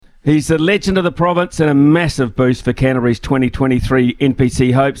He's the legend of the province and a massive boost for Canterbury's 2023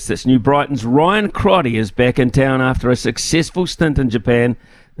 NPC hopes. That's New Brighton's Ryan Crotty is back in town after a successful stint in Japan.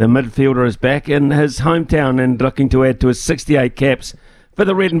 The midfielder is back in his hometown and looking to add to his 68 caps for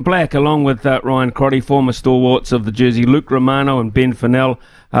the red and black, along with Ryan Crotty. Former stalwarts of the jersey Luke Romano and Ben Fennell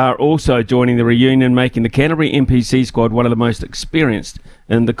are also joining the reunion, making the Canterbury NPC squad one of the most experienced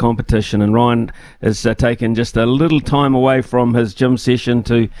in the competition. And Ryan has taken just a little time away from his gym session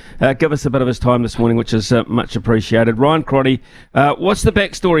to give us a bit of his time this morning, which is much appreciated. Ryan Crotty, what's the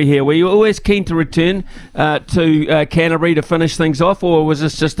backstory here? Were you always keen to return to Canterbury to finish things off, or was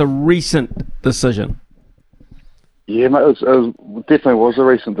this just a recent decision? Yeah, mate, it definitely was a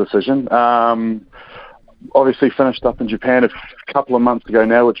recent decision. Obviously finished up in Japan a couple of months ago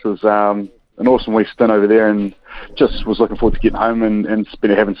now, which was an awesome wee stint over there, and just was looking forward to getting home and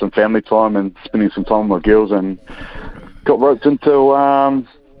having some family time and spending some time with my girls, and got roped into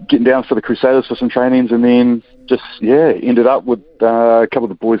getting down for the Crusaders for some trainings, and then just, ended up with a couple of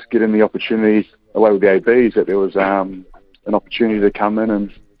the boys getting the opportunity away with the ABs, that there was an opportunity to come in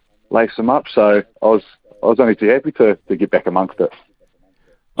and lace them up. So I was only too happy to get back amongst it.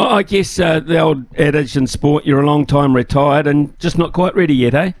 I guess the old adage in sport, you're a long time retired and just not quite ready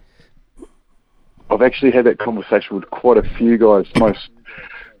yet, eh? I've actually had that conversation with quite a few guys. Most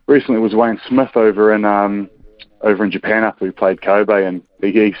recently was Wayne Smith over in Japan after we played Kobe, and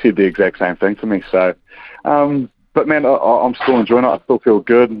he said the exact same thing to me. So, but man, I'm still enjoying it. I still feel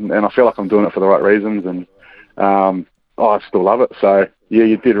good, and I feel like I'm doing it for the right reasons, and I still love it. So yeah,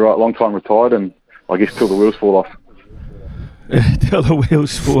 you did right. Long time retired, and I guess till the wheels fall off. Till the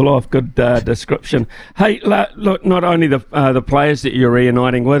wheels fall off. Good description. Hey, look, not only the players that you're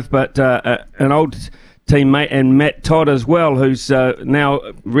reuniting with, but an old teammate and Matt Todd as well, who's now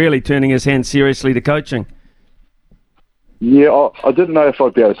really turning his hand seriously to coaching. Yeah, I didn't know if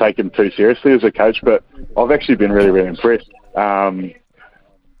I'd be able to take him too seriously as a coach, but I've actually been really, really impressed.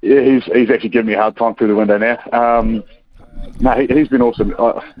 He's actually giving me a hard time through the window now. No, he's been awesome.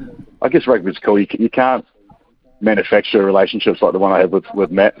 I guess rugby's cool. You can't manufacture relationships like the one I had with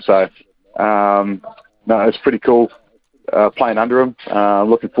Matt. So, no, it's pretty cool playing under him.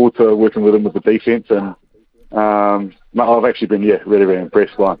 Looking forward to working with him with the defence, and I've actually been really, really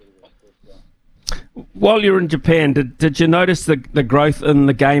impressed by him. While you're in Japan, did you notice the growth in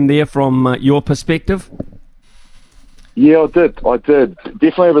the game there from your perspective? Yeah, I did.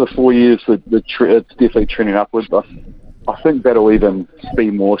 Definitely over the 4 years, it's definitely trending upwards. I think that'll even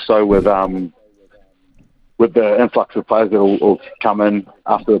be more so with the influx of players that will come in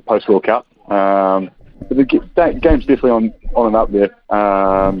after the post-World Cup. The game's definitely on and up there.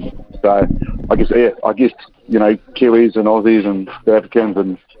 So I guess Kiwis and Aussies and the Africans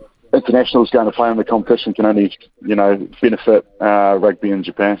and internationals going to play in the competition can only benefit rugby in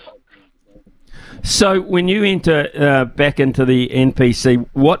Japan. So when you enter back into the NPC,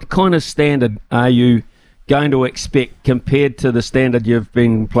 what kind of standard are you going to expect compared to the standard you've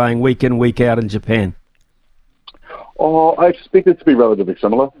been playing week in, week out in Japan? I expect it to be relatively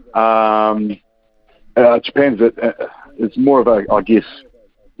similar. Japan's it's more of a, I guess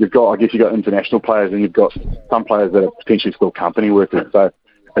you've got international players, and you've got some players that are potentially still company workers. So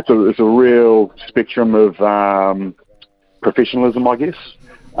it's a real spectrum of professionalism, I guess.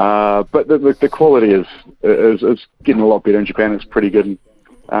 But the quality is getting a lot better in Japan. It's pretty good.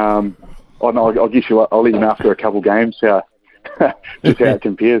 I guess I'll let you know after a couple of games how it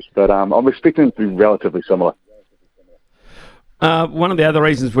compares. But I'm expecting it to be relatively similar. One of the other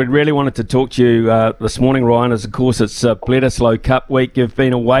reasons we really wanted to talk to you this morning, Ryan, is of course it's Bledisloe Cup week. You've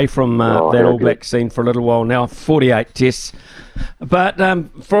been away from that All Black scene for a little while now, 48 tests. But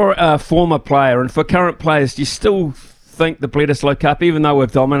for a former player and for current players, do you still think the Bledisloe Cup, even though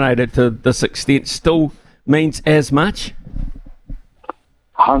we've dominated to this extent, still means as much?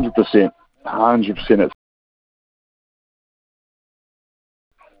 100%. 100%.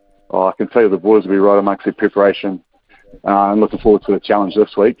 I can tell you the boys will be right amongst their preparation. I'm looking forward to the challenge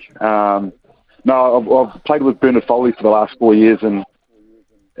this week. I've played with Bernard Foley for the last 4 years, and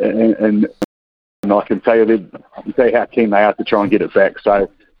I can tell you how keen they are to try and get it back. So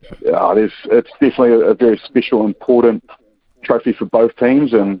it's definitely a very special, important trophy for both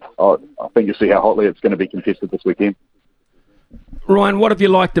teams, and I think you'll see how hotly it's going to be contested this weekend. Ryan, what have you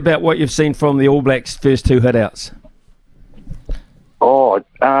liked about what you've seen from the All Blacks' first two hitouts?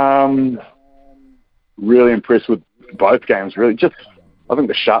 Really impressed with both games. Really, just I think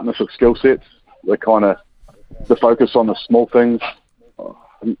the sharpness of skill sets, the focus on the small things.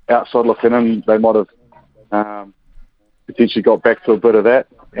 Outside looking in, they might have potentially got back to a bit of that,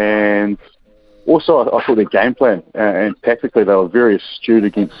 and also I thought their game plan and tactically they were very astute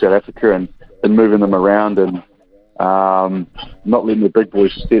against South Africa and moving them around and not letting the big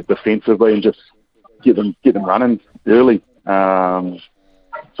boys step defensively and just get them running early.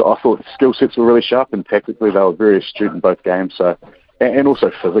 So I thought the skill sets were really sharp and tactically they were very astute in both games. So and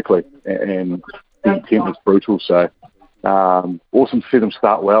also physically and the intent was brutal. So awesome to see them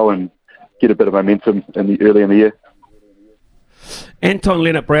start well and get a bit of momentum early in the year. Anton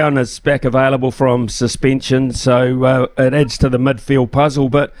Leonard-Brown is back available from suspension, so it adds to the midfield puzzle.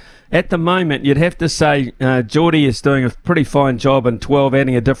 But at the moment, you'd have to say Geordie is doing a pretty fine job in 12,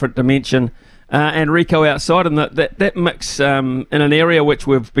 adding a different dimension, and Rico outside, and that mix in an area which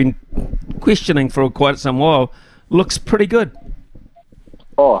we've been questioning for quite some while looks pretty good.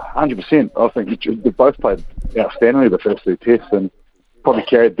 Oh, 100%. I think they both played outstandingly the first two tests and probably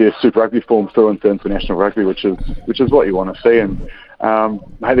carried their Super Rugby form through into international rugby, which is what you want to see. And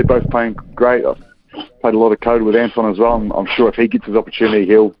hey, they're both playing great. I've played a lot of code with Anton as well. I'm sure if he gets his opportunity,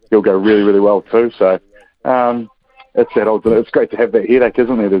 he'll go really, really well too. So it's great to have that headache,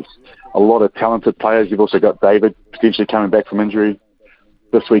 isn't it? There's a lot of talented players. You've also got David potentially coming back from injury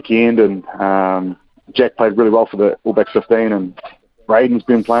this weekend, and Jack played really well for the All Blacks 15, and Braden's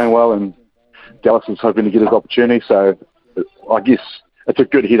been playing well, and Dallas is hoping to get his opportunity. So I guess it's a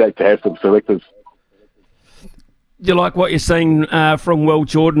good headache to have for the selectors. You like what you're seeing from Will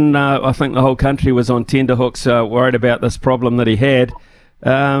Jordan? I think the whole country was on tenterhooks, worried about this problem that he had.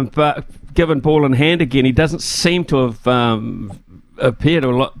 But given ball in hand again, he doesn't seem to have appeared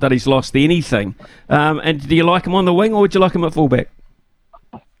that he's lost anything. And do you like him on the wing, or would you like him at fullback?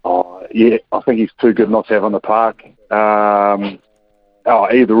 Oh, yeah, I think he's too good not to have on the park.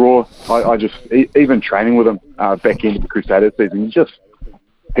 Either or. I just even training with him back into the Crusaders season,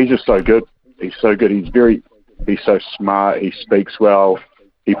 he's just so good. He's so good. He's so smart. He speaks well.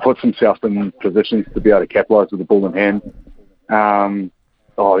 He puts himself in positions to be able to capitalise with the ball in hand.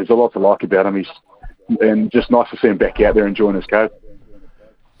 There's a lot to like about him. And just nice to see him back out there enjoying his code.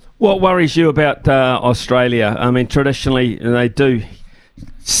 What worries you about Australia? I memean, traditionally they do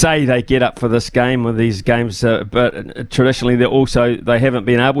say they get up for this game or these games, but traditionally they haven't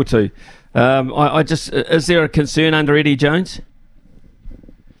been able to. Is there a concern under Eddie Jones?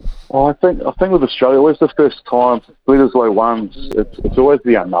 Oh, I think with Australia, always the first time, leaders way ones, it's always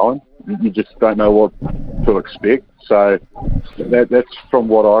the unknown. You just don't know what to expect. So that's from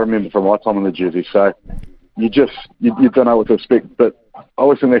what I remember from my time in the jersey. So you don't know what to expect. But I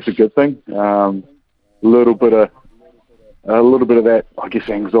always think that's a good thing. A little bit of that, I guess,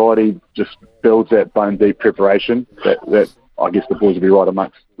 anxiety just builds that bone deep preparation that I guess the boys will be right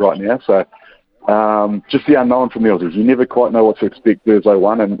amongst right now. So just the unknown from the Aussies. You never quite know what to expect Thursday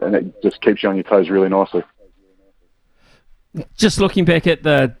one, and it just keeps you on your toes really nicely. Just looking back at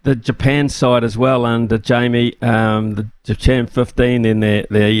the Japan side as well, under Jamie, the Japan 15 and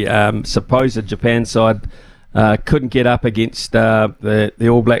the supposed Japan side couldn't get up against the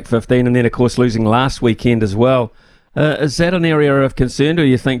All Black 15, and then of course losing last weekend as well. Is that an area of concern, or do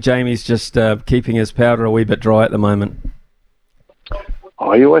you think Jamie's just keeping his powder a wee bit dry at the moment?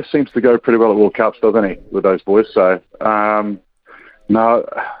 Oh, he always seems to go pretty well at World Cups, doesn't he, with those boys? So, no,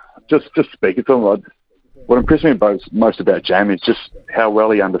 just speaking to him, what impressed me most about Jamie is just how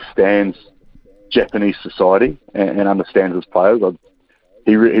well he understands Japanese society and understands his players.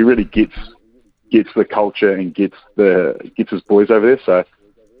 He really gets the culture and gets his boys over there. So,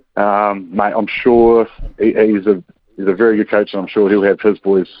 mate, I'm sure he's a very good coach, and I'm sure he'll have his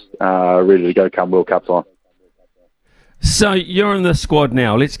boys ready to go come World Cup time. So you're in the squad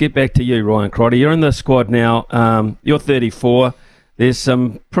now. Let's get back to you, Ryan Crotty. You're in the squad now. You're 34. There's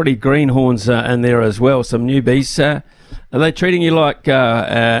some pretty greenhorns in there as well, some newbies. Are they treating you like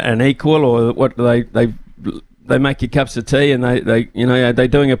an equal, or what? Do they make you cups of tea, and are they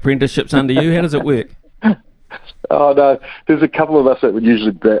doing apprenticeships under you? How does it work? Oh no, there's a couple of us that would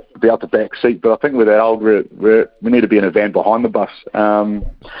usually be out the back seat, but I think with that old, we need to be in a van behind the bus. No,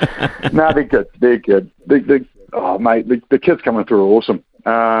 they're good. They're good. Oh mate, the kids coming through are awesome,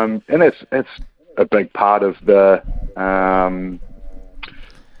 and that's a big part of the,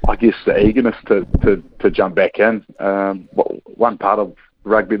 I guess, the eagerness to jump back in. One part of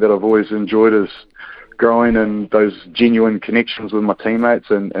rugby that I've always enjoyed is growing and those genuine connections with my teammates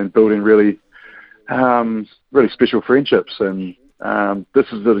and building really special friendships. And this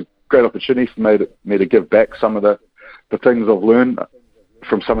is a great opportunity for me to give back some of the things I've learned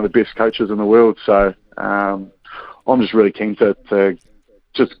from some of the best coaches in the world. So I'm just really keen to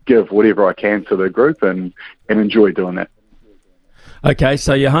just give whatever I can to the group and enjoy doing that. Okay,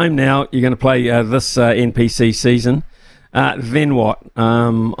 so you're home now. You're going to play this NPC season. then what?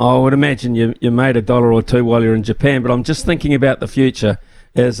 I would imagine you made $1 or $2 while you're in Japan, but I'm just thinking about the future.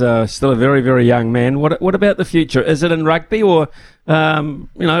 As still a very, very young man, what about the future? Is it in rugby, or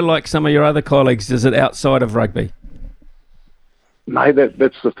like some of your other colleagues, is it outside of rugby? Mate,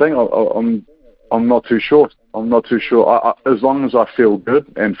 that's the thing. I'm not too sure. I'm not too sure. As long as I feel good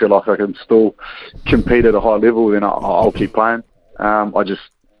and feel like I can still compete at a high level, then I'll keep playing. I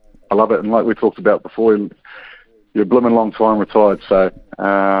love it, and like we talked about before, you're a blooming long time retired. So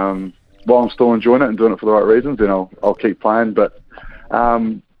while I'm still enjoying it and doing it for the right reasons, then I'll keep playing. But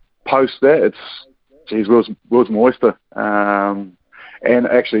post that, world's my oyster. And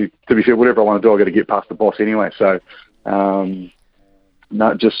actually, to be fair, whatever I want to do, I've got to get past the boss anyway. So,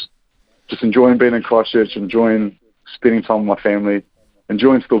 just enjoying being in Christchurch, enjoying spending time with my family,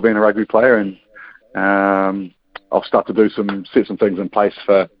 enjoying still being a rugby player, and I'll start to set some things in place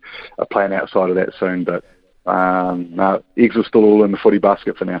for a plan outside of that soon. But no, eggs are still all in the footy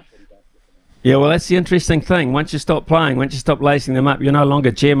basket for now. Yeah, well, that's the interesting thing. Once you stop playing, once you stop lacing them up, you're no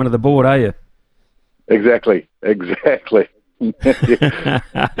longer chairman of the board, are you? Exactly.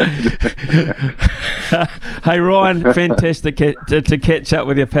 Hey, Ryan, fantastic to catch up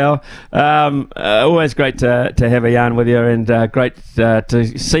with you, pal. Always great to have a yarn with you, and great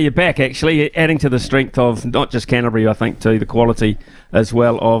to see you back, actually, adding to the strength of not just Canterbury, I think, to the quality as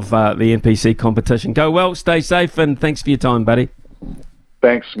well of the NPC competition. Go well, stay safe, and thanks for your time, buddy.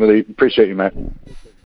 Thanks, Smithy. Appreciate you, mate.